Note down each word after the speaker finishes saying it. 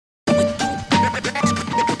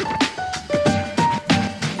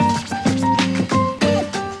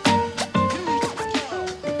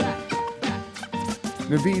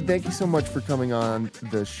Navid, thank you so much for coming on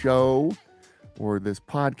the show or this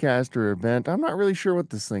podcast or event. I'm not really sure what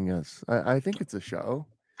this thing is. I think it's a show.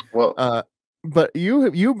 Well, Uh, but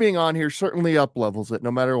you being on here certainly up levels it,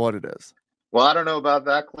 no matter what it is. well, I don't know about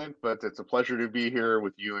that, Clint, but it's a pleasure to be here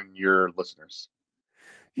with you and your listeners.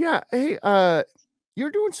 Yeah. Hey,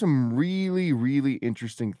 you're doing some really, really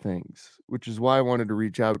interesting things, which is why I wanted to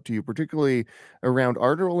reach out to you, particularly around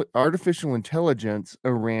artificial intelligence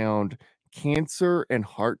around cancer and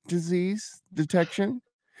heart disease detection.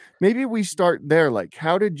 Maybe we start there. Like,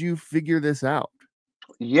 how did you figure this out?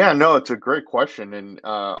 Yeah, no, it's a great question, and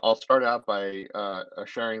I'll start out by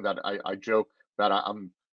sharing that I joke that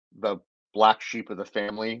I'm the black sheep of the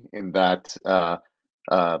family in that uh,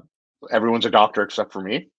 everyone's a doctor except for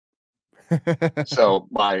me. So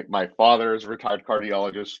my father is a retired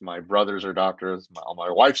cardiologist. My brothers are doctors. On my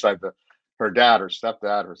wife's side, her dad, her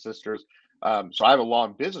stepdad, her sisters. So I have a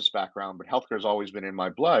long business background, but healthcare has always been in my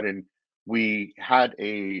blood. And we have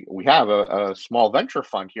a small venture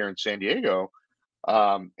fund here in San Diego.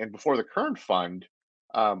 And before the current fund,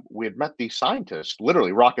 we had met these scientists,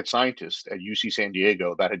 literally rocket scientists at UC San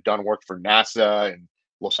Diego that had done work for NASA and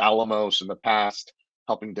Los Alamos in the past,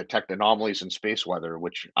 helping detect anomalies in space weather,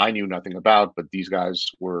 which I knew nothing about, but these guys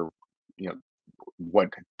were, you know, what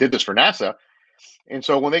did this for NASA. And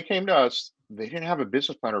so when they came to us, they didn't have a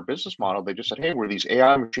business plan or business model. They just said, "Hey, we're these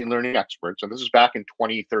AI machine learning experts," and this is back in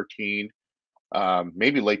 2013,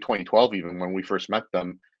 maybe late 2012, even when we first met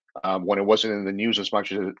them, when it wasn't in the news as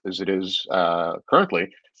much as it is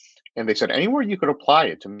currently. And they said anywhere you could apply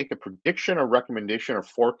it to make a prediction or recommendation or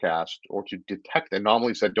forecast or to detect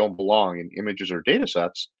anomalies that don't belong in images or data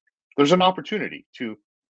sets, there's an opportunity to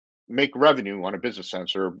make revenue on a business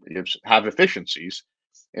sense or have efficiencies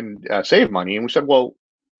and save money. And we said, well,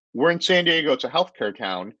 we're in San Diego, it's a healthcare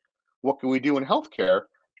town. What can we do in healthcare?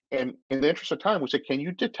 And in the interest of time, we said, can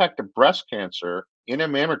you detect a breast cancer in a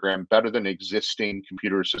mammogram better than existing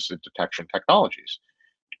computer assisted detection technologies?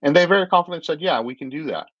 And they very confidently said, yeah, we can do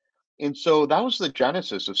that. And so that was the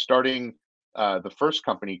genesis of starting the first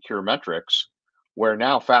company, Curemetrics, where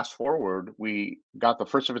now, fast forward, we got the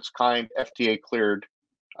first of its kind FDA cleared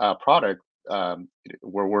product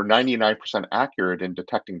where we're 99% accurate in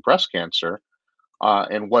detecting breast cancer.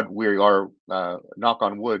 And what we are, knock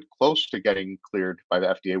on wood, close to getting cleared by the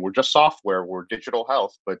FDA. We're just software, we're digital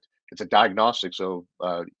health, but it's a diagnostic. So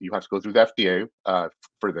you have to go through the FDA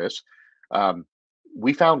for this. Um,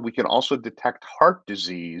 we found we can also detect heart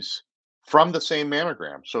disease from the same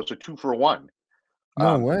mammogram. So it's a two for one.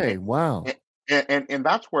 No Um, way. and, Wow. and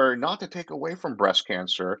that's where, not to take away from breast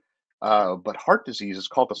cancer, but heart disease is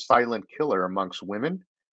called the silent killer amongst women,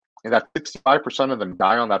 and that 65% of them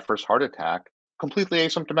die on that first heart attack completely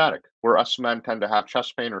asymptomatic. Where us men tend to have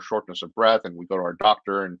chest pain or shortness of breath, and we go to our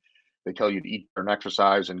doctor and they tell you to eat and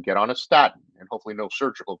exercise and get on a statin, and hopefully no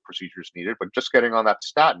surgical procedures needed, but just getting on that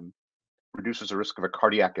statin reduces the risk of a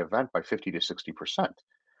cardiac event by 50 to 60%.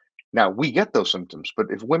 Now we get those symptoms, but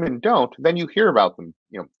if women don't, then you hear about them,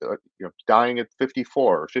 dying at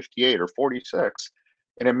 54 or 58 or 46.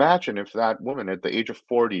 And imagine if that woman at the age of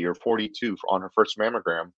 40 or 42 on her first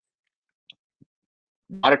mammogram,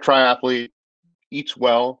 not a triathlete, eats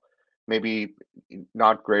well, maybe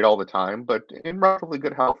not great all the time, but in relatively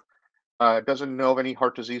good health, doesn't know of any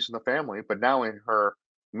heart disease in the family. But now in her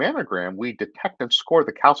mammogram, we detect and score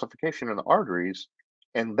the calcification in the arteries,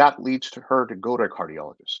 and that leads to her to go to a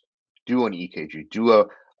cardiologist, do an EKG, do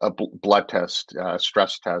a blood test,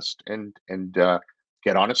 stress test, and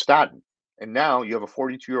get on a statin. And now you have a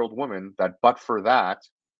 42-year-old woman that, but for that,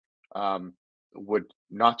 um, would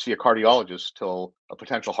not see a cardiologist till a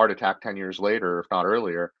potential heart attack 10 years later, if not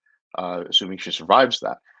earlier, assuming she survives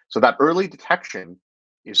that. So that early detection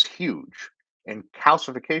is huge. And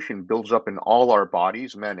calcification builds up in all our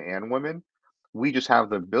bodies, men and women. We just have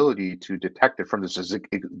the ability to detect it from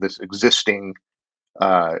this existing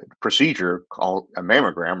procedure called a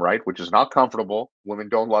mammogram, right? Which is not comfortable. Women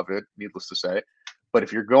don't love it, needless to say. But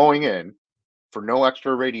if you're going in for no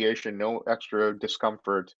extra radiation, no extra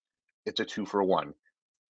discomfort, it's a two for one.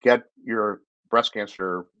 Get your breast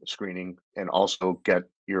cancer screening and also get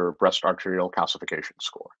your breast arterial calcification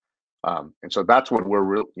score. And so that's what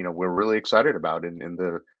we're really excited about in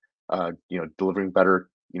the delivering better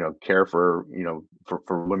care for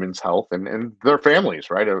for women's health and their families,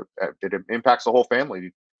 right? It impacts the whole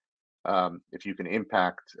family if you can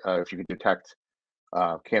if you can detect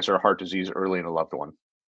cancer or heart disease early in a loved one.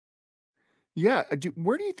 Yeah.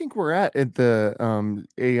 Where do you think we're at the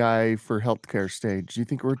AI for healthcare stage? Do you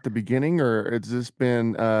think we're at the beginning, or has this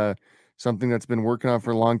been something that's been working on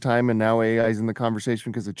for a long time, and now AI is in the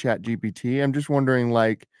conversation because of Chat GPT? I'm just wondering,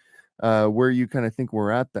 like, where you kind of think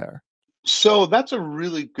we're at there. So that's a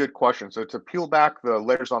really good question. So to peel back the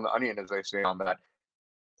layers on the onion, as they say on that,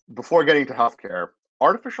 before getting to healthcare,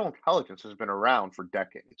 artificial intelligence has been around for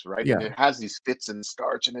decades, right? And Yeah. it has these fits and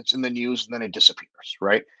starts, and it's in the news, and then it disappears,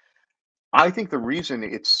 right? I think the reason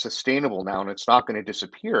it's sustainable now and it's not going to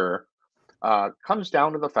disappear comes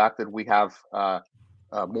down to the fact that we have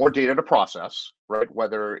more data to process, right?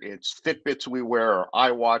 Whether it's Fitbits we wear or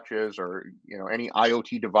iWatches or any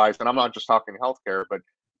IoT device, and I'm not just talking healthcare, but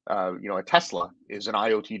a Tesla is an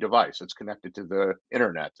IoT device. It's connected to the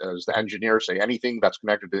internet. As the engineers say, anything that's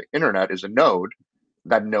connected to the internet is a node.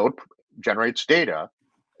 That node generates data.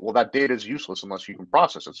 Well, that data is useless unless you can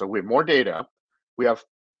process it. So we have more data. We have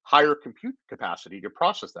higher compute capacity to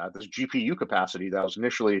process that. This GPU capacity that was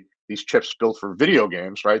initially these chips built for video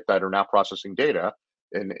games, right, that are now processing data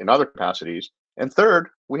in other capacities. And third,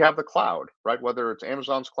 we have the cloud, right? Whether it's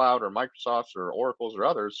Amazon's cloud or Microsoft's or Oracle's or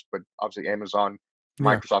others, but obviously Amazon,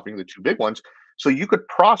 Yeah. Microsoft being the two big ones. So you could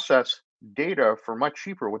process data for much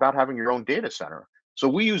cheaper without having your own data center. So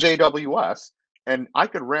we use AWS, and I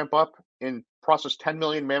could ramp up and process 10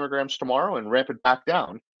 million mammograms tomorrow and ramp it back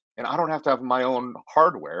down. And I don't have to have my own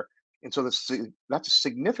hardware. And so that's a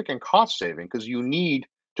significant cost saving because you need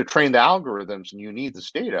to train the algorithms and you need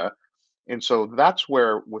this data. And so that's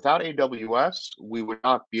where without AWS, we would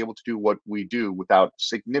not be able to do what we do without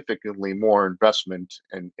significantly more investment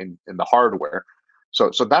in the hardware. So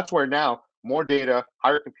that's where now more data,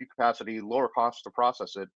 higher compute capacity, lower cost to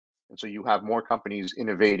process it. And so you have more companies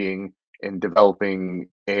innovating and developing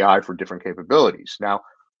AI for different capabilities. Now,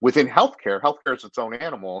 within healthcare is its own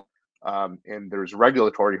animal, and there's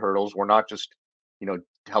regulatory hurdles. We're not just,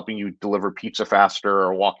 helping you deliver pizza faster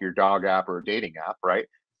or walk your dog app or a dating app, right?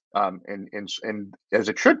 And as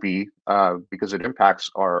it should be, because it impacts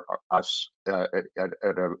us at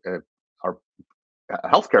our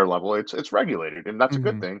healthcare level. It's regulated, and that's a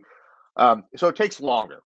good Hmm. thing. So it takes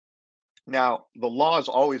longer. Now, the law is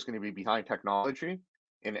always going to be behind technology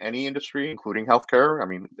in any industry, including healthcare. I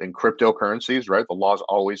mean, in cryptocurrencies, right? The law is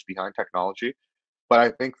always behind technology, but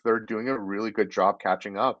I think they're doing a really good job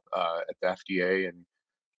catching up at the FDA and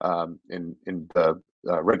in the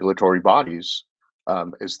regulatory bodies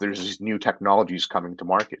as there's these new technologies coming to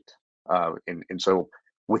market. And so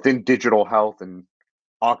within digital health and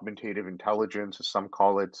augmentative intelligence, as some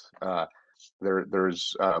call it,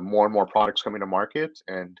 there's more and more products coming to market.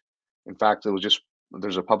 And in fact,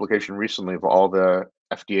 there's a publication recently of all the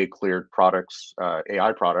FDA cleared products,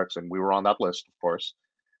 AI products, and we were on that list, of course.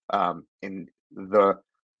 And the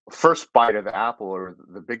first bite of the apple, or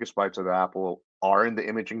the biggest bites of the apple, are in the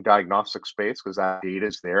imaging diagnostic space because that data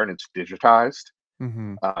is there and it's digitized.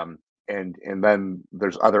 Hmm. Um, and then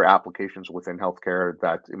there's other applications within healthcare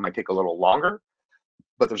that it might take a little longer,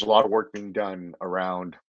 but there's a lot of work being done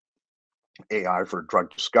around AI for drug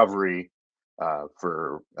discovery,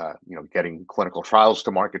 for getting clinical trials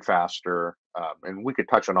to market faster, and we could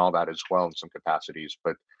touch on all that as well in some capacities.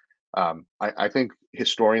 But I think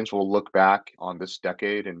historians will look back on this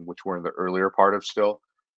decade, in which we're in the earlier part of still,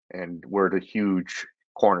 and we're at a huge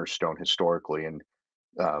cornerstone historically. And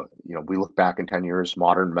we look back in 10 years,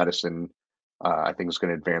 modern medicine, I think is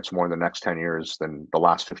going to advance more in the next 10 years than the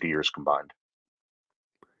last 50 years combined.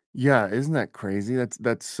 Yeah, isn't that crazy?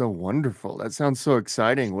 That's so wonderful. That sounds so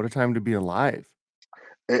exciting. What a time to be alive.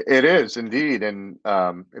 It is indeed, and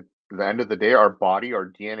at the end of the day, our body, our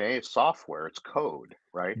DNA is software, it's code,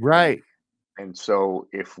 right? And Right. and so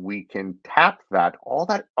if we can tap all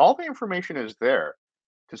the information is there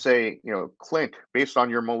to say, Clint, based on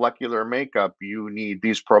your molecular makeup, you need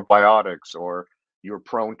these probiotics, or you're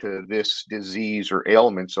prone to this disease or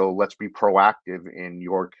ailment. So let's be proactive in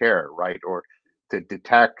your care, right? Or to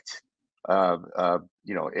detect, an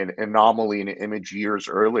anomaly in an image years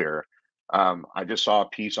earlier. I just saw a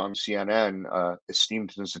piece on CNN,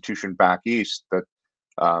 esteemed institution back east, that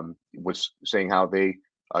was saying how they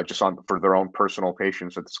just on for their own personal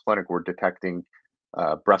patients at this clinic were detecting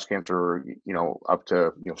breast cancer, up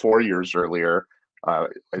to 4 years earlier,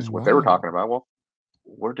 is what they were Wow. talking about. Well,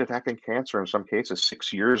 we're detecting cancer in some cases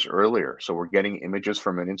 6 years earlier, so we're getting images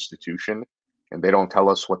from an institution, and they don't tell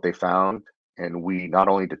us what they found, and we not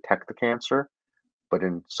only detect the cancer, but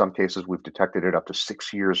in some cases we've detected it up to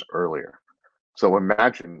 6 years earlier. So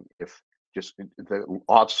imagine if just the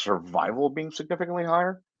odds of survival being significantly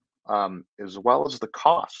higher, as well as the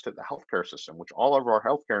cost to the healthcare system, which all of our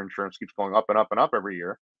healthcare insurance keeps going up and up and up every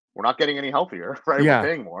year. We're not getting any healthier, right? We're Yeah.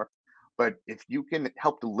 paying more. But if you can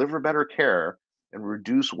help deliver better care and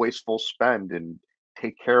reduce wasteful spend and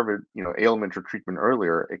take care of it, ailment or treatment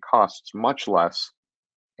earlier, it costs much less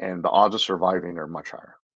and the odds of surviving are much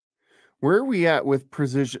higher. Where are we at with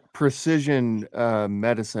precision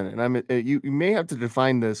medicine? And you may have to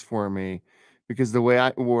define this for me, because the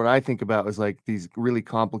way what I think about is like these really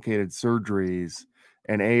complicated surgeries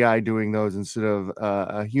and AI doing those instead of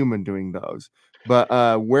a human doing those. But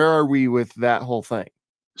where are we with that whole thing?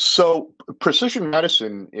 So precision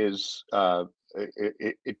medicine is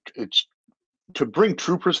it's to bring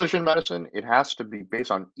true precision medicine, it has to be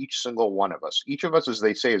based on each single one of us. Each of us, as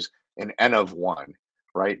they say, is an N of one,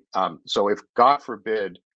 right? So if God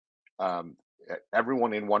forbid um,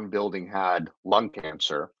 everyone in one building had lung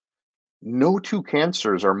cancer, no two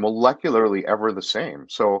cancers are molecularly ever the same.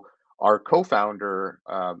 So our co-founder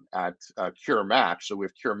at Cure Match, so we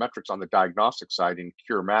have Cure Metrics on the diagnostic side, and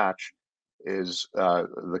Cure Match is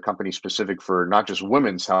the company specific for not just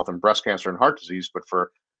women's health and breast cancer and heart disease, but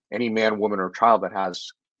for any man, woman, or child that has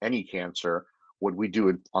any cancer. What we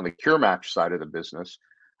do on the Cure Match side of the business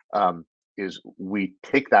is we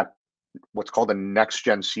take that what's called a next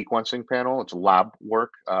gen sequencing panel. It's lab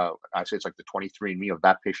work. I say it's like the 23andMe of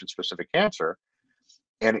that patient specific cancer,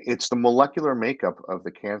 and it's the molecular makeup of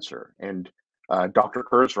the cancer. And Dr.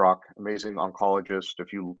 Kurzrock, amazing oncologist,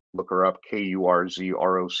 if you look her up,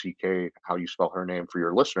 Kurzrock, how you spell her name for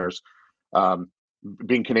your listeners, um,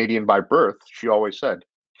 being Canadian by birth, she always said,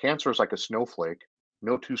 cancer is like a snowflake.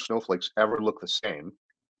 No two snowflakes ever look the same.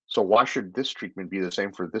 So why should this treatment be the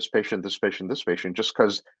same for this patient, this patient, this patient, just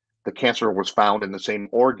because the cancer was found in the same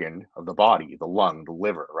organ of the body, the lung, the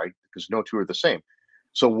liver, right? Because no two are the same.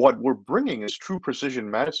 So what we're bringing is true precision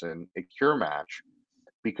medicine, a cure match,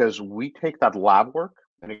 because we take that lab work,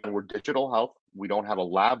 and again, we're digital health. We don't have a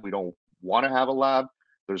lab. We don't want to have a lab.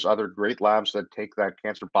 There's other great labs that take that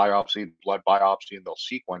cancer biopsy, blood biopsy, and they'll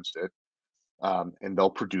sequence it, and they'll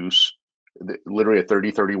produce literally a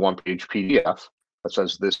 31 page PDF that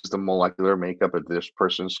says this is the molecular makeup of this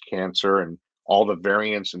person's cancer and all the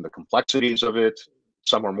variants and the complexities of it.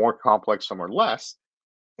 Some are more complex, some are less.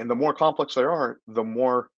 And the more complex there are, the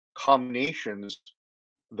more combinations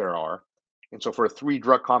there are. And so for a three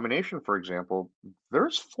drug combination, for example,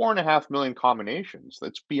 there's 4.5 million combinations.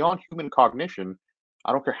 That's beyond human cognition.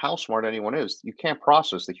 I don't care how smart anyone is, you can't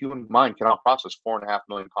process, the human mind cannot process 4.5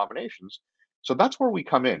 million combinations. So that's where we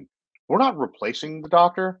come in. We're not replacing the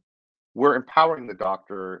doctor, we're empowering the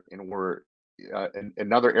doctor, and we're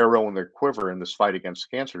another arrow in their quiver in this fight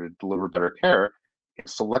against cancer to deliver better care and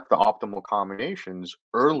select the optimal combinations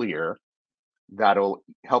earlier that'll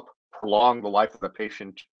help prolong the life of the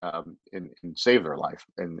patient, and save their life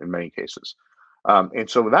in many cases. And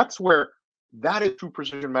so that's where that is true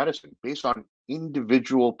precision medicine based on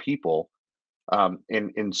individual people.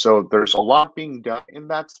 And so there's a lot being done in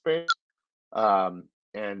that space. Um,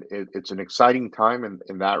 and it's an exciting time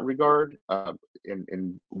in that regard.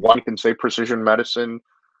 And one can say precision medicine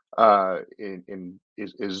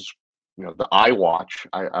is the iWatch.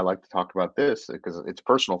 I like to talk about this because it's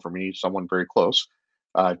personal for me. Someone very close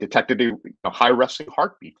detected a high resting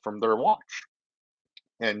heartbeat from their watch,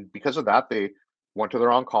 and because of that, they went to their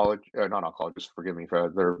not oncologist, forgive me,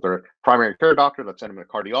 for their primary care doctor that sent them to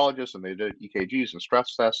a cardiologist, and they did EKGs and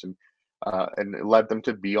stress tests, and it led them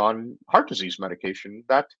to be on heart disease medication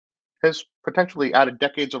that has potentially added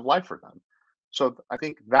decades of life for them. So I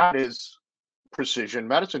think that is precision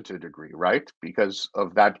medicine to a degree, right? Because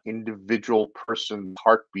of that individual person's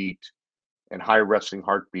heartbeat and high resting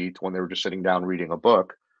heartbeat when they were just sitting down reading a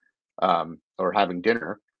book, or having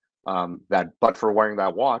dinner. That but for wearing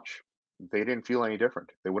that watch, they didn't feel any different.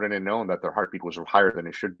 They wouldn't have known that their heartbeat was higher than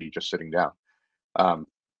it should be just sitting down. Um,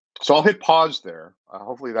 so I'll hit pause there.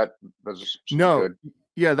 Hopefully that was some No, good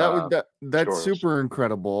yeah, uh, that's stories. super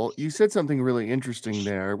incredible. You said something really interesting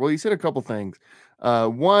there. Well, you said a couple things.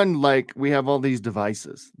 One, like we have all these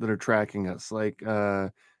devices that are tracking us, like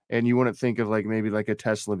and you wouldn't think of like maybe like a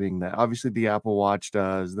Tesla being that. Obviously, the Apple Watch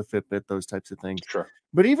does, the Fitbit, those types of things. Sure.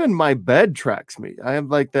 But even my bed tracks me. I have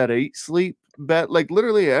like that 8 sleep bed, like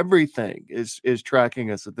literally everything is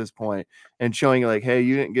tracking us at this point and showing you like, hey,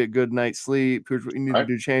 you didn't get good night's sleep. Here's what you need to Right.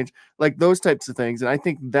 do change, like those types of things. And I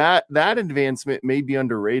think that advancement may be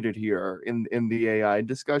underrated here in the AI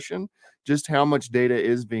discussion, just how much data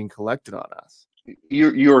is being collected on us.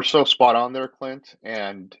 You're so spot on there, Clint.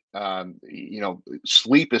 And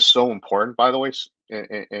sleep is so important, by the way.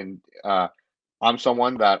 And I'm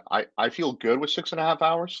someone that I feel good with 6.5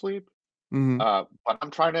 hours sleep. Mhm. But I'm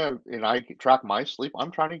trying to, and I track my sleep. I'm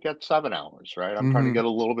trying to get 7 hours, right? I'm trying to Mhm. get a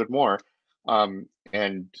little bit more. And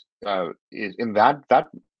in that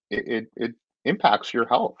it impacts your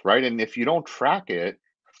health, right? And if you don't track it,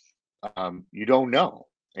 you don't know.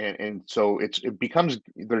 And so it becomes,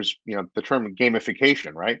 there's the term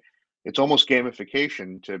gamification, right? it's almost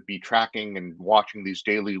gamification to be tracking and watching these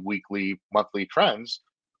daily, weekly, monthly trends,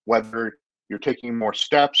 whether you're taking more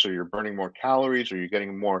steps or you're burning more calories or you're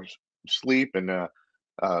getting more sleep and a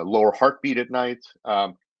lower heartbeat at night.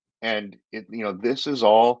 And this is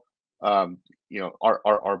all,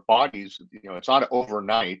 our bodies, it's not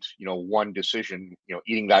overnight, one decision,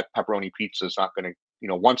 eating that pepperoni pizza is not going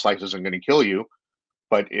to, one slice isn't going to kill you,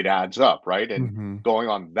 but it adds up, right? And Mhm. going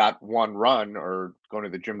on that one run or going to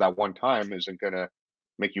the gym that one time isn't going to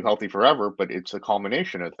make you healthy forever, but it's a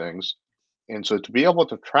culmination of things. And so to be able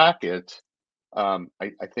to track it,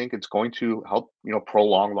 I think it's going to help,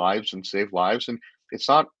 prolong lives and save lives. And it's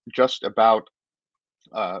not just about,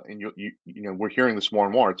 and we're hearing this more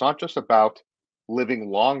and more. It's not just about living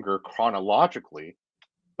longer chronologically,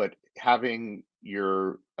 but having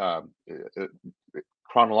your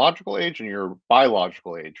chronological age and your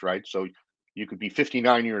biological age, right? So you could be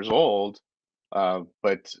 59 years old,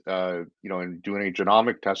 but in doing a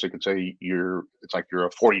genomic test, it could say it's like you're a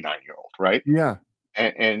 49-year-old, right? Yeah.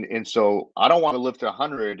 And so I don't want to live to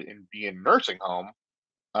 100 and be in nursing home.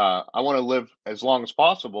 I want to live as long as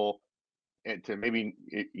possible and to maybe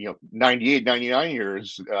 98, 99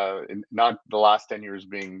 years, and not the last 10 years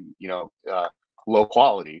being low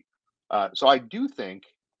quality. So I do think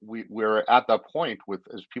we're at that point with,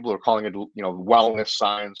 as people are calling it, wellness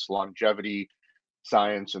science, longevity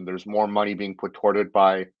science, and there's more money being put toward it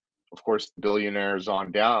by, of course, billionaires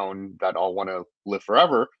on down that all want to live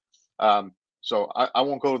forever. So I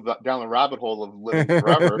won't go down the rabbit hole of living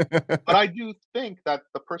forever, but I do think that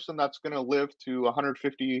the person that's going to live to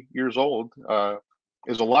 150 years old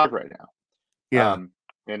is alive right now. Yeah.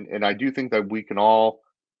 And I do think that we can all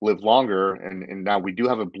live longer. And now we do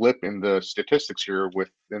have a blip in the statistics here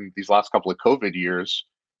within these last couple of COVID years,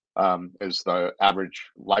 as the average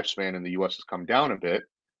lifespan in the US has come down a bit.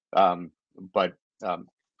 But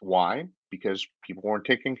why? Because people weren't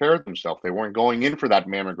taking care of themselves. They weren't going in for that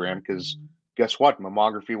mammogram because guess what?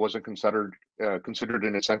 Mammography wasn't considered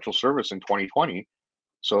an essential service in 2020.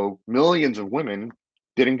 So millions of women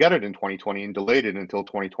didn't get it in 2020 and delayed it until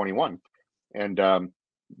 2021. And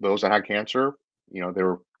those that had cancer, they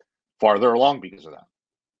were farther along because of that.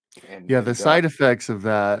 And Yeah, the and side effects of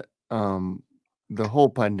that, the whole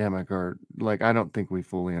pandemic are like, I don't think we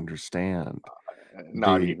fully understand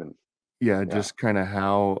not the even, yeah, yeah. just kinda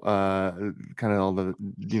how, kinda all the,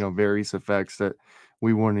 various effects that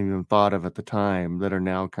we wouldn't even thought of at the time that are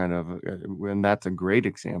now kind of, and that's a great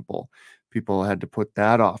example. People had to put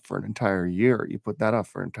that off for an entire year. You put that off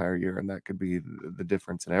for an entire year, and that could be the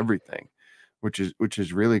difference in everything, which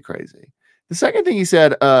is really crazy. The second thing you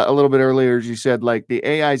said, a little bit earlier is you said, like, the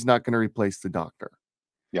AI is not gonna replace the doctor.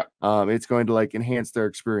 Yeah. It's going to, like, enhance their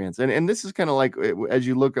experience, and this is kinda like, as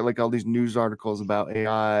you look at, like, all these news articles about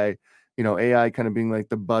AI, AI kinda being, like,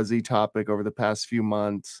 the buzzy topic over the past few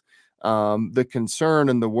months, the concern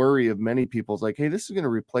and the worry of many people is like, "Hey, this is gonna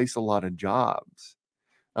replace a lot of jobs."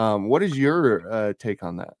 What is your, take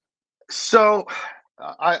on that? So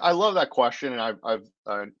I love that question, and I've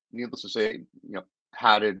needless to say,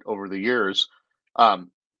 had it over the years.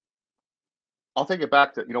 Um, I'll take it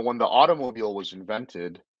back to, when the automobile was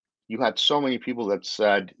invented, you had so many people that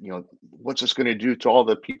said, what's this going to do to all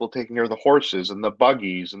the people taking care of the horses and the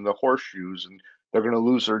buggies and the horseshoes, and they're going to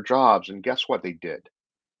lose their jobs. And guess what they did?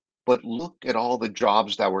 But look at all the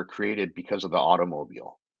jobs that were created because of the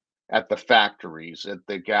automobile, at the factories, at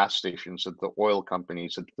the gas stations, at the oil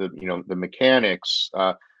companies, at the mechanics,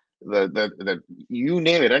 the you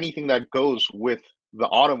name it, anything that goes with the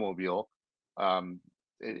automobile.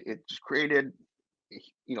 It's created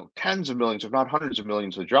tens of millions, if not hundreds of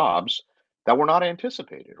millions of jobs that were not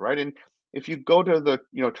anticipated, right? And if you go to the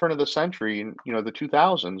turn of the century in the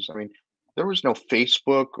 2000s, I mean, there was no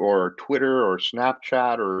Facebook or Twitter or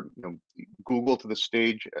Snapchat or Google to the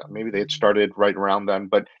stage. Maybe they had started right around then,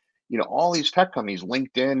 but all these tech companies,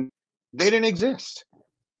 LinkedIn, they didn't exist.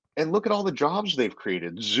 And look at all the jobs they've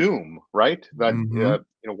created. Zoom, right? That Mhm.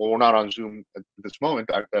 well, we're not on Zoom at this moment,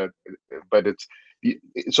 but it's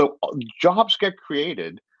so jobs get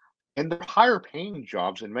created and they're higher paying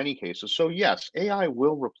jobs in many cases. So yes, AI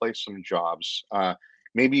will replace some jobs.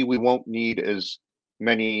 Maybe we won't need as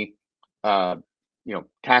many, uh,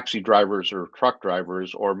 taxi drivers or truck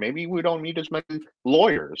drivers, or maybe we don't need as many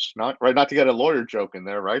lawyers. Not right, not to get a lawyer joke in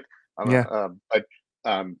there, right? Yeah.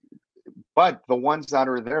 Um, but the ones that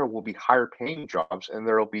are there will be higher paying jobs, and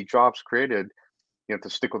there will be jobs created. To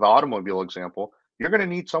stick with the automobile example, you're going to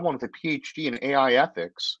need someone with a PhD in AI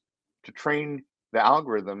ethics to train the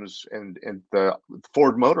algorithms and the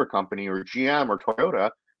Ford Motor Company or GM or Toyota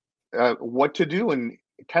what to do in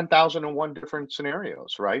 10,001 different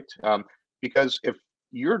scenarios, right? Because if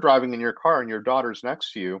you're driving in your car and your daughter's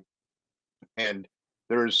next to you, and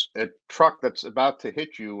there's a truck that's about to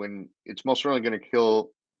hit you, and it's most certainly going to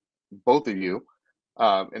kill both of you.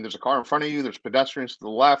 And there's a car in front of you, there's pedestrians to the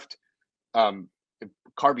left, um, a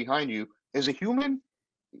car behind you. As a human,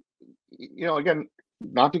 again,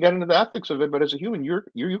 not to get into the ethics of it, but as a human, you're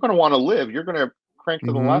going to want to live. You're going to crank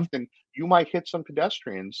to the Mhm. left, and you might hit some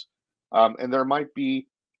pedestrians, and there might be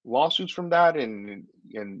lawsuits from that, and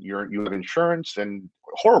you have insurance, and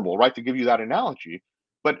horrible, right? To give you that analogy,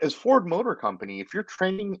 but as Ford Motor Company, if you're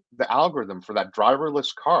training the algorithm for that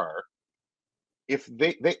driverless car, if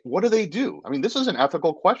they what do they do? I mean, this is an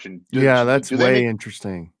ethical question. Yeah, that's Do they way make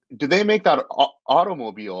interesting. that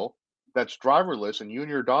automobile that's driverless, and you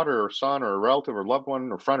and your daughter or son or a relative or loved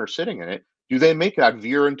one or friend are sitting in it? Do they make that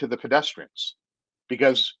veer into the pedestrians?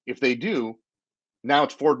 Because if they do, now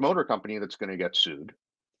it's Ford Motor Company that's going to get sued,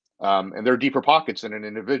 and they're deeper pockets than an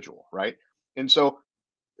individual, right? And so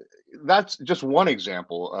that's just one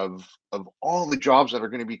example of all the jobs that are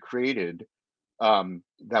going to be created,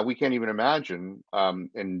 that we can't even imagine.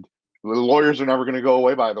 And the lawyers are never going to go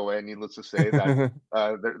away, by the way. Needless to say, that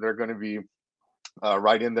they're going to be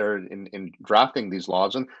right in there in drafting these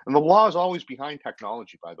laws. And the law is always behind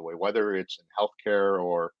technology, by the way, whether it's in healthcare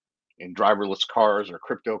or in driverless cars or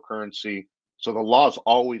cryptocurrency. So the law is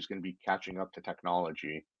always going to be catching up to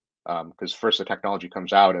technology, because first the technology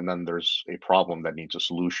comes out, and then there's a problem that needs a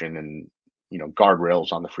solution, and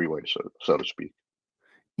guardrails on the freeway, so to speak.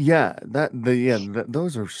 Yeah,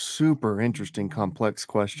 those are super interesting, complex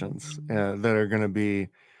questions, that are gonna be,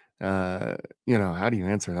 uh, how do you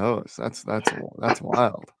answer those? That's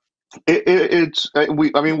wild. It's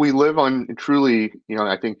I mean, we live on truly,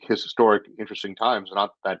 I think, historic, interesting times.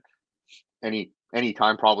 Not that any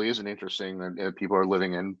time probably isn't interesting that people are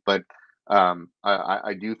living in, but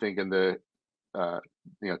I do think in the uh,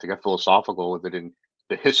 to get philosophical with it, in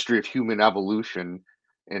the history of human evolution,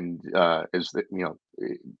 and is that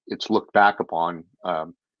it's looked back upon,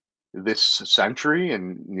 this century,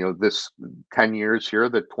 and this 10 years here,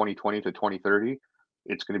 the 2020 to 2030,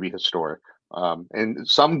 it's going to be historic, and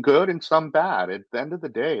some good and some bad. At the end of the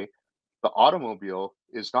day, the automobile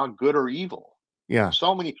is not good or evil. Yeah.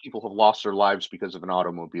 So many people have lost their lives because of an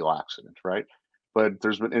automobile accident, right? But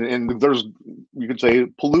there's been, and there's, you could say,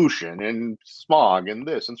 pollution and smog and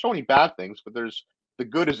this and so many bad things, but there's, the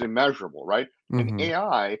good is immeasurable, right? And Mhm.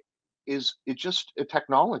 AI it's just a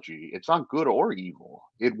technology. It's not good or evil.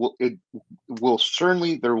 It will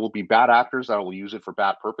certainly, there will be bad actors that will use it for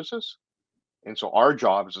bad purposes, and so our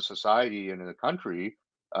job as a society and in a country,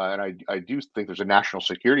 and I do think there's a national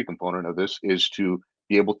security component of this, is to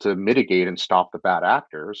be able to mitigate and stop the bad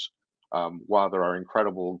actors, while there are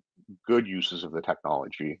incredible good uses of the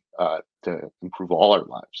technology, to improve all our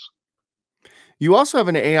lives. You also have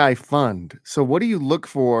an AI fund, so what do you look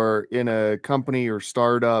for in a company or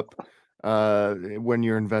startup, when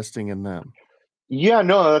you're investing in them? Yeah,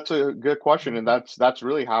 no, that's a good question, and that's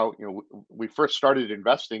really how we first started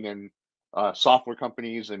investing in software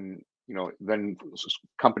companies, and then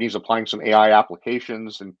companies applying some AI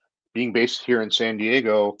applications, and being based here in San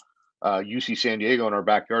Diego, UC San Diego in our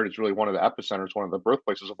backyard is really one of the epicenters, one of the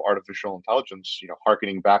birthplaces of artificial intelligence.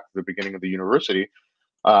 Harkening back to the beginning of the university,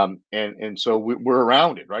 and so we're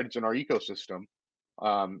around it, right? It's in our ecosystem,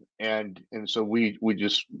 and so we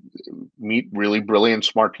just meet really brilliant,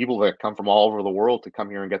 smart people that come from all over the world to come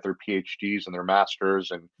here and get their PhDs and their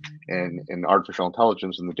masters, and in artificial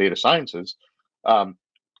intelligence and the data sciences, um,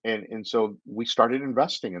 and so we started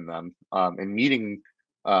investing in them, and meeting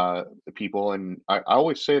the people. And I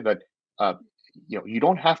always say that you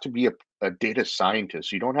don't have to be a data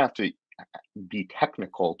scientist. You don't have to be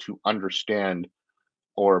technical to understand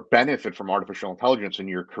or benefit from artificial intelligence in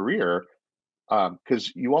your career,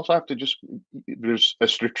 because you also have to just, there's a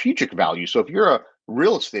strategic value. So if you're a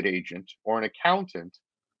real estate agent or an accountant,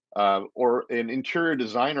 or an interior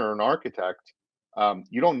designer or an architect,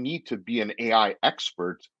 you don't need to be an AI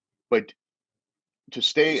expert, but to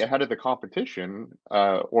stay ahead of the competition,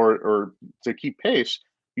 or to keep pace,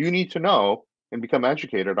 you need to know and become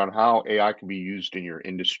educated on how AI can be used in your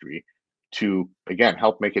industry to, again,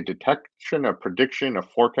 help make a detection, a prediction, a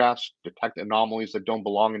forecast, detect anomalies that don't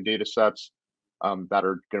belong in data sets, that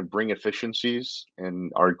are going to bring efficiencies and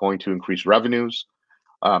are going to increase revenues.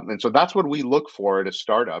 And so that's what we look for at a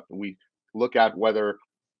startup. We look at whether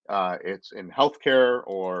it's in healthcare,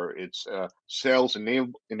 or it's a sales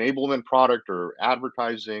enablement product, or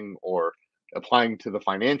advertising, or applying to the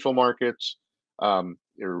financial markets,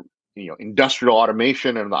 or industrial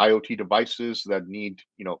automation and the IoT devices that need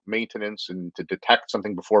maintenance and to detect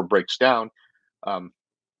something before it breaks down. Um,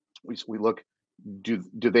 we look do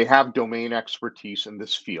they have domain expertise in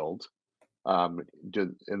this field? Um,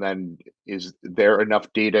 and then is there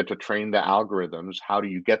enough data to train the algorithms? How do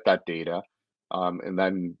you get that data? And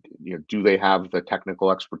then do they have the technical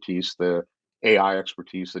expertise, the AI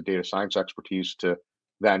expertise, the data science expertise to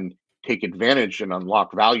then take advantage and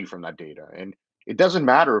unlock value from that data? And it doesn't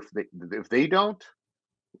matter if they don't,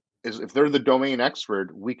 is if they're the domain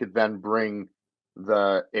expert, we could then bring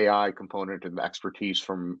the AI component and the expertise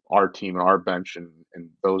from our team and our bench and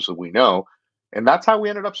those that we know. And that's how we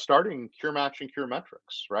ended up starting Cure Match and Cure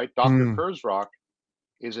Metrics, right? Dr. Mm. Kurzrock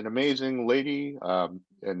is an amazing lady.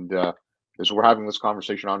 And as we're having this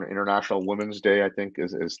conversation on International Women's Day, I think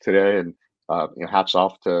is today. And hats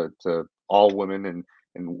off to all women and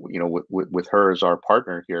with her as our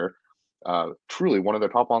partner here, truly one of the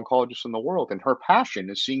top oncologists in the world. And her passion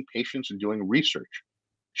is seeing patients and doing research.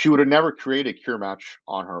 She would have never created Cure Match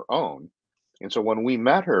on her own. And so when we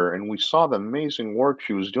met her and we saw the amazing work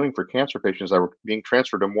she was doing for cancer patients that were being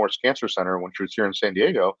transferred to Morris Cancer Center when she was here in San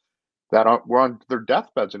Diego, that were on their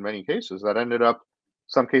deathbeds in many cases, that ended up,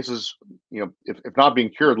 some cases, if not being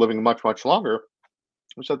cured, living much, much longer.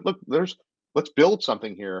 We said, look, let's build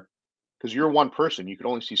something here because you're one person. You could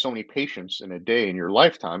only see so many patients in a day in your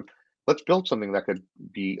lifetime. Let's build something that could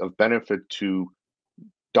be of benefit to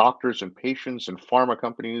doctors and patients and pharma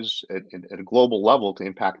companies at a global level to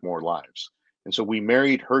impact more lives. And so we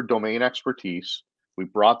married her domain expertise. We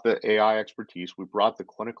brought the AI expertise. We brought the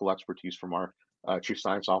clinical expertise from our chief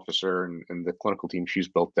science officer and the clinical team she's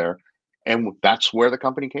built there. And that's where the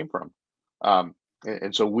company came from.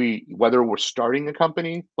 And so whether we're starting a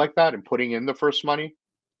company like that and putting in the first money,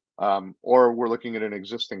 or we're looking at an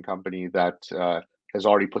existing company that has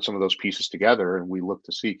already put some of those pieces together, and we look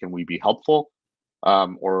to see, can we be helpful,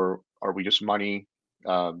 or are we just money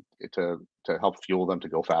to help fuel them to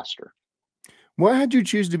go faster? Why had you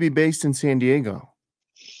choose to be based in San Diego?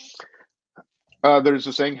 There's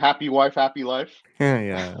a saying, "Happy wife, happy life." Yeah,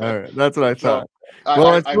 yeah, alright, that's what I So thought. Well,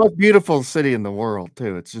 I, it's I, the most beautiful city in the world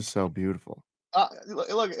too, it's just so beautiful.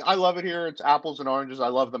 look, I love it here. It's apples and oranges. I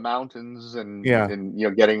love the mountains Yeah.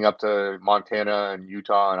 and getting up to Montana and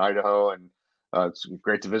Utah and Idaho, and it's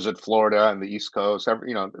great to visit Florida and the East Coast.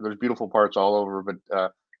 There's beautiful parts all over.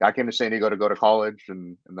 But I came to San Diego to go to college,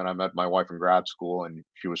 and then I met my wife in grad school, and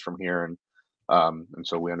she was from here, and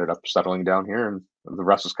so we ended up settling down here, and the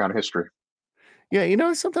rest is kind of history.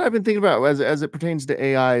 Yeah, something I've been thinking about as it pertains to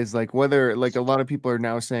AI is, like, whether like, a lot of people are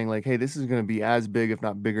now saying, like, "Hey, this is gonna be as big, if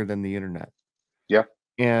not bigger than the internet." Yeah,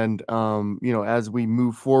 And, as we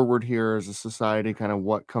move forward here as a society, kind of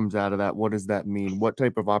what comes out of that? What does that mean? What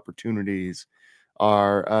type of opportunities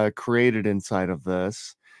are, created inside of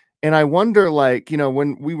this? And I wonder, like,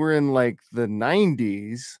 when we were in, like, the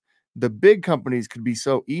 '90s, the big companies could be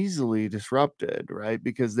so easily disrupted, right?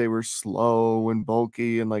 Because they were slow and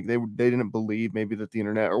bulky and, like, they didn't believe maybe that the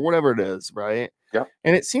internet or whatever it is, right? yeah.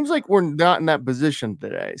 And it seems like we're not in that position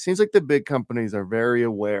today. It seems like the big companies are very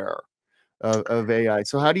aware of AI.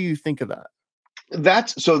 So how do you think of that?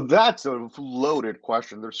 That's a loaded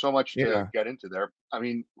question. There's so much to Yeah. get into there. I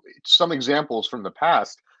mean, some examples from the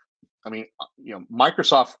past. I mean,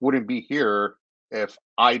 Microsoft wouldn't be here if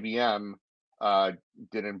IBM uh,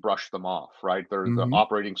 didn't brush them off, right? They're the Mhm.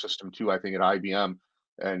 operating system too, I think, at IBM,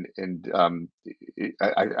 and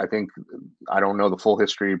I think, I don't know the full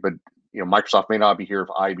history, but Microsoft may not be here if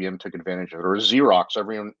IBM took advantage of it, or Xerox.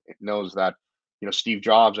 Everyone knows that Steve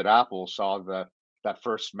Jobs at Apple saw that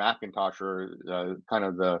first Macintosh, or kind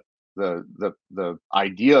of the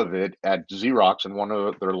idea of it at Xerox in one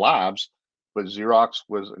of their labs, but Xerox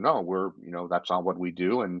was, no, that's not what we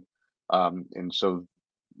do, and so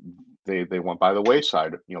they went by the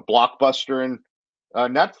wayside. Blockbuster and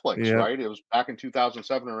Netflix, Yep. right? It was back in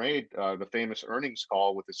 2007 or eight, the famous earnings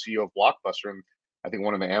call with the CEO of Blockbuster, and I think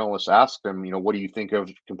one of the analysts asked him, what do you think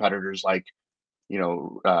of competitors like,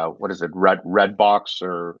 what is it, Redbox,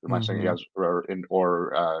 or am I saying, Mhm. yes, or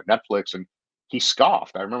Netflix? And he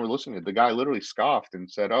scoffed. I remember listening to the guy literally scoffed and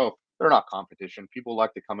said, "Oh, they're not competition. People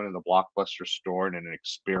like to come into the Blockbuster store and an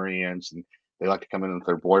experience, and they like to come in with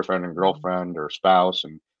their boyfriend and girlfriend or spouse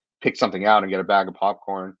and pick something out and get a bag of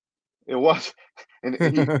popcorn." It was, and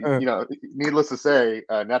needless to say,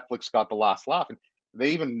 Netflix got the last laugh, and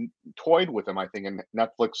they even toyed with him, I think. And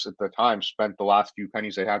Netflix at the time spent the last few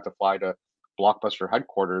pennies they had to fly to Blockbuster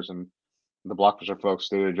headquarters, and the Blockbuster folks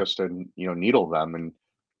did just to needle them, and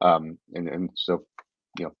so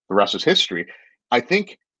the rest is history. I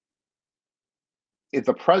think at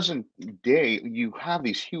the present day you have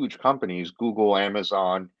these huge companies, Google,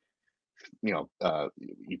 Amazon, you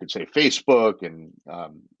could say Facebook, and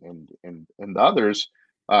the others.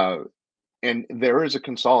 and there is a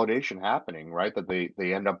consolidation happening, right? That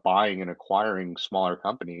they end up buying and acquiring smaller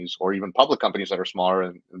companies, or even public companies that are smaller,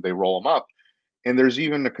 and they roll them up. And there's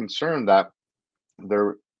even a concern that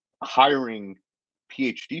they're hiring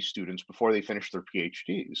PhD students before they finish their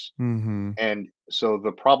PhDs. Mhm. And so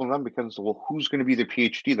the problem then becomes, well, who's going to be the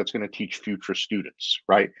PhD that's going to teach future students,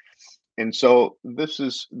 right? And so this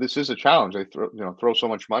is a challenge. They throw so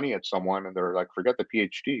much money at someone, and they're like, forget the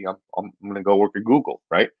PhD. I'm going to go work at Google,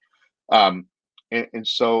 right? Um, and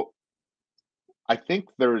so I think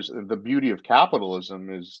there's the beauty of capitalism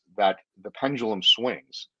is that the pendulum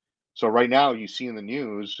swings. So right now you see in the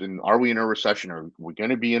news, and are we in a recession? Are we going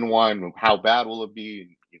to be in one? How bad will it be?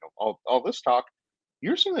 And, all this talk.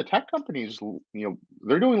 You're seeing the tech companies,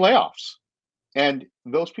 they're doing layoffs, and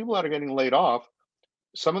those people that are getting laid off,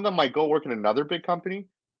 some of them might go work in another big company,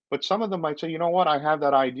 but some of them might say, you know what, I have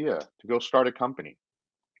that idea to go start a company,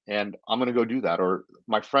 and I'm going to go do that. Or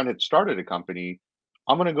my friend had started a company,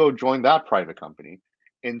 I'm going to go join that private company.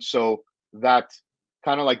 And so that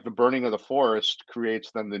kind of like the burning of the forest creates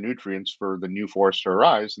then the nutrients for the new forest to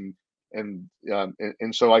arise. And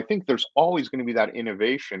so I think there's always going to be that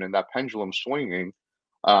innovation and that pendulum swinging.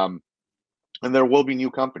 Um, and there will be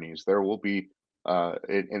new companies. There will be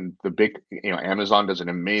and the big, Amazon does an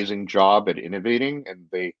amazing job at innovating, and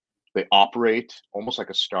they operate almost like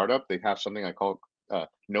a startup. They have something I call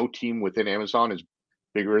no team within Amazon is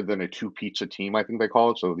bigger than a two pizza team, I think they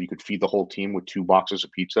call it. So you could feed the whole team with two boxes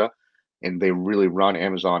of pizza, and they really run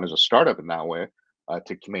Amazon as a startup in that way,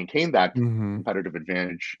 to maintain that Mhm. competitive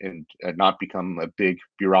advantage, and not become a big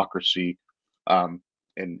bureaucracy, um,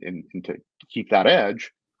 and to keep that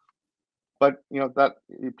edge. But, that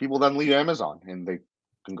people then leave Amazon, and they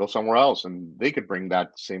can go somewhere else, and they could bring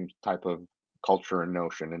that same type of culture and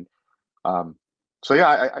notion. And so,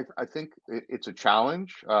 yeah, I think it's a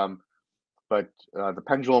challenge, but the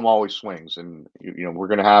pendulum always swings, and we're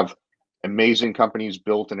going to have amazing companies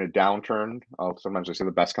built in a downturn. Sometimes I say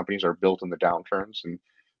the best companies are built in the downturns, and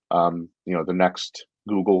the next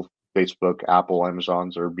Google, Facebook, Apple,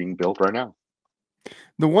 Amazons are being built right now.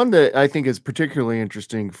 The one that I think is particularly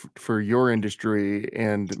interesting for your industry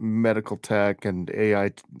and medical tech and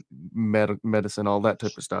AI medicine, all that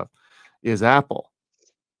type of stuff, is Apple.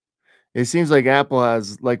 It seems like Apple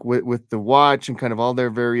has, like, with the watch and kind of all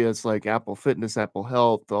their various, like, Apple Fitness, Apple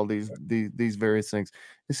Health, all these various things,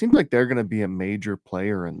 it seems like they're gonna be a major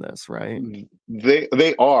player in this, right?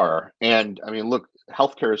 They are, and I mean, look,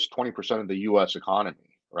 healthcare is 20% of the U.S.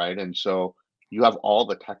 economy, right? And so you have all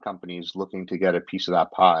the tech companies looking to get a piece of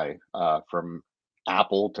that pie, from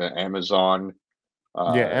Apple to Amazon,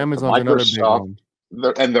 Yeah, to Amazon's another big Microsoft. one.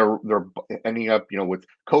 They're ending up, with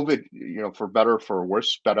COVID, for better or for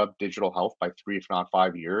worse, sped up digital health by 3, if not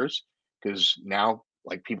 5 years, because now,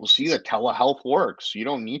 like, people see that telehealth works. You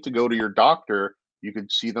don't need to go to your doctor. You could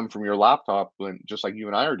see them from your laptop, and just like you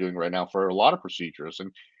and I are doing right now for a lot of procedures.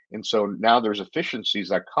 And so now there's efficiencies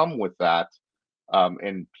that come with that,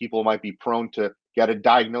 and people might be prone to get a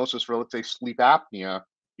diagnosis for, let's say, sleep apnea,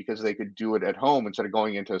 because they could do it at home instead of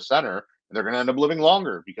going into a center, and they're going to end up living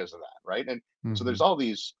longer because of that, right? And so there's Mhm. all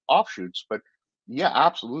these offshoots. But yeah,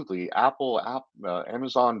 absolutely,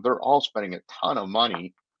 Amazon, they're all spending a ton of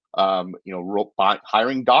money,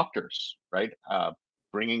 hiring doctors, right?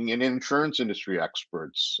 Bringing in insurance industry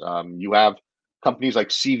experts. You have companies like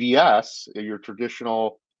CVS, your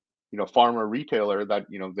traditional, pharma retailer, that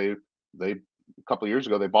they a couple of years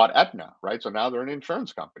ago they bought Aetna, right? So now they're an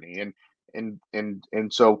insurance company,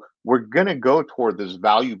 and so we're going to go toward this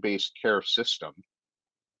value-based care system,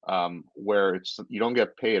 where it's you don't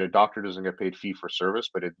get paid, a doctor doesn't get paid fee for service,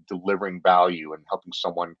 but it's delivering value and helping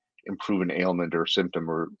someone improve an ailment or symptom,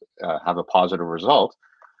 or have a positive result.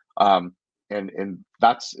 Um, and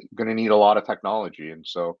that's going to need a lot of technology, and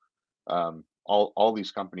so all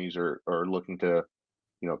these companies are looking to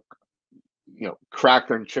you know crack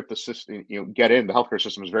and chip the system, get in. The healthcare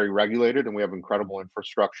system is very regulated, and we have incredible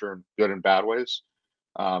infrastructure in good and bad ways.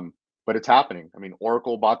 But it's happening. I mean,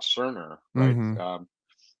 Oracle bought Cerner, right? Mhm.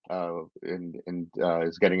 And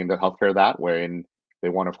is getting into healthcare that way, and they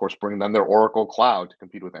want to, of course, bring them their Oracle cloud to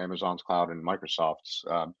compete with Amazon's cloud and Microsoft's.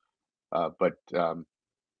 But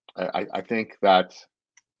I think that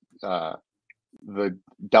uh, the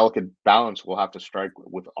delicate balance we'll have to strike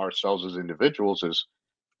with ourselves as individuals is,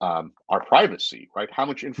 our privacy, right? How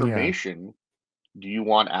much Yeah. information do you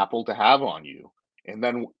want Apple to have on you? And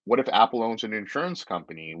then what if Apple owns an insurance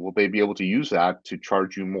company? Will they be able to use that to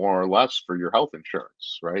charge you more or less for your health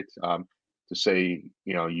insurance, right? To say,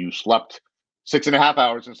 you slept 6.5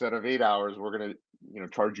 hours instead of 8 hours, we're going to,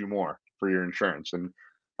 charge you more for your insurance. And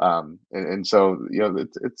And so,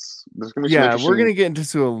 it's there's gonna be some Yeah, we're interesting gonna get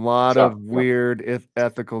into a lot stuff. of Yeah. weird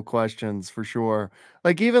ethical questions for sure.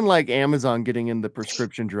 Like even like Amazon getting in the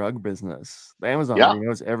prescription drug business. Amazon Yeah, already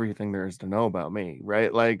knows everything there is to know about me,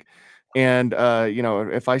 right? Like, and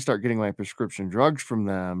if I start getting my prescription drugs from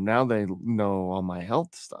them, now they know all my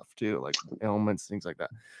health stuff too, like ailments, things like that.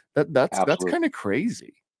 That's absolutely. kind of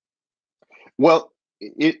crazy. Well,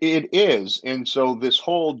 it is, and so this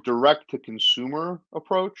whole direct to consumer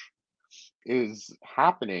approach is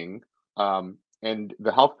happening, and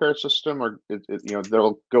the healthcare system, or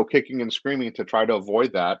they'll go kicking and screaming to try to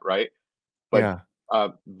avoid that, right? But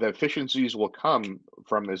Yeah, the efficiencies will come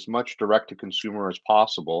from as much direct to consumer as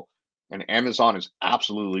possible, and Amazon is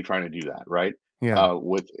absolutely trying to do that, right? yeah.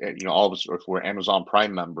 With all of us, if we're Amazon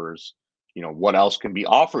Prime members, what else can be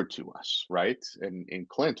offered to us, right? And in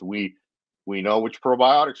Clint, we know which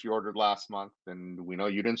probiotics you ordered last month, and we know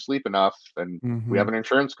you didn't sleep enough, and we have Mhm. an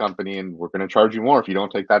insurance company, and we're going to charge you more if you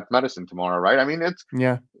don't take that medicine tomorrow, right? I mean,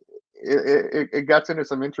 Yeah. it gets into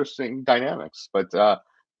some interesting dynamics, but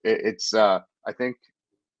it's I think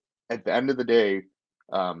at the end of the day,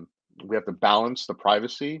 um, we have to balance the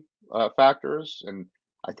privacy factors, and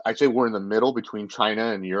I'd say we're in the middle between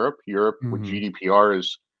China and Europe. Europe with Mhm. GDPR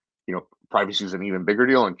is, privacy is an even bigger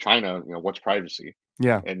deal. In China, what's privacy?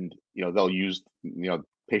 Yeah. And they'll use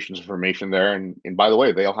patients' information there, and by the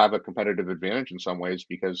way, they'll have a competitive advantage in some ways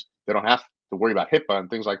because they don't have to worry about HIPAA and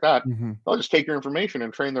things like that. Mhm. They'll just take your information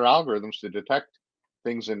and train their algorithms to detect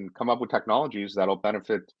things and come up with technologies that'll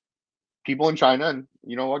benefit people in China, and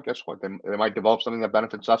you know what? Guess what? They might develop something that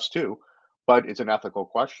benefits us too, but it's an ethical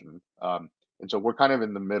question. And so we're kind of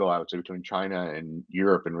in the middle, I would say, between China and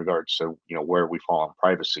Europe in regards to where we fall on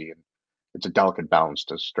privacy, and it's a delicate balance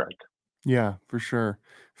to strike. Yeah, for sure.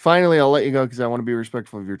 Finally, I'll let you go because I want to be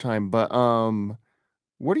respectful of your time. But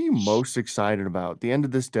what are you most excited about? The end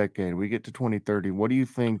of this decade, we get to 2030. What do you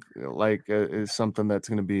think is something that's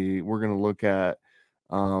going to be we're going to look at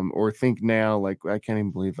or think now like I can't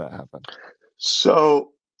even believe that happened.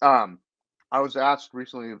 So I was asked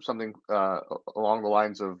recently of something along the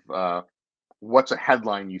lines of what's a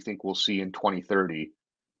headline you think we'll see in 2030,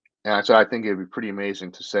 and I said I think it'd be pretty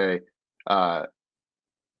amazing to say. Uh,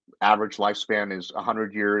 Average lifespan is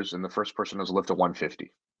 100 years and the first person has lived to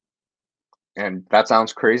 150. And that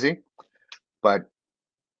sounds crazy, but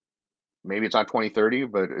maybe it's not 2030,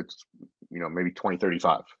 but it's maybe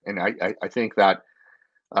 2035. And I think that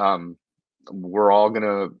um, we're all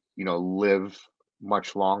gonna live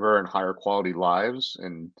much longer and higher quality lives,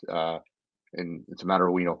 and it's a matter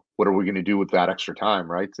of what are we going to do with that extra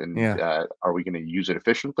time, right? And Yeah. are we going to use it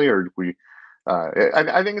efficiently, or do we?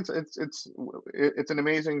 I think it's an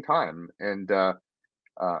amazing time, and uh,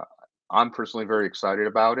 I'm personally very excited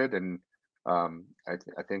about it, and I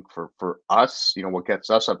think for us, what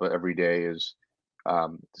gets us up every day is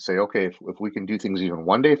to say, okay, if we can do things even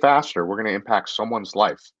one day faster, we're going to impact someone's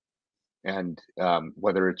life, and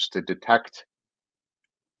whether it's to detect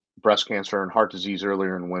breast cancer and heart disease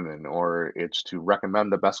earlier in women, or it's to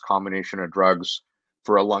recommend the best combination of drugs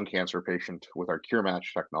for a lung cancer patient with our cure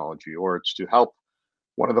match technology, or it's to help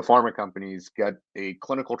one of the pharma companies get a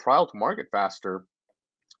clinical trial to market faster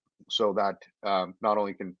so that not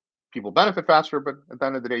only can people benefit faster, but at the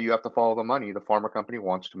end of the day, you have to follow the money. The pharma company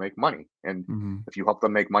wants to make money, and Mhm. if you help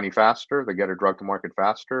them make money faster, they get a drug to market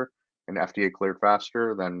faster and FDA cleared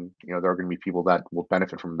faster. Then there are going to be people that will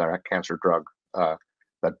benefit from that cancer drug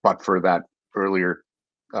that, but for that earlier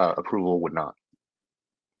approval, would not.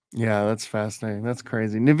 Yeah, that's fascinating. That's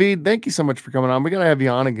crazy. Naveed, thank you so much for coming on. We gotta have you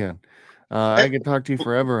on again. Eh, I could talk to you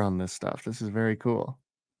forever on this stuff. This is very cool.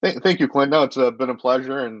 Thank you, Clint. No, it's been a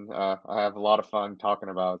pleasure, and I have a lot of fun talking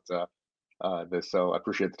about this. So I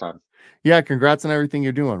appreciate the time. Yeah, congrats on everything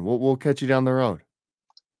you're doing. We'll catch you down the road.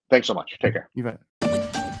 Thanks so much. Take care. You bet.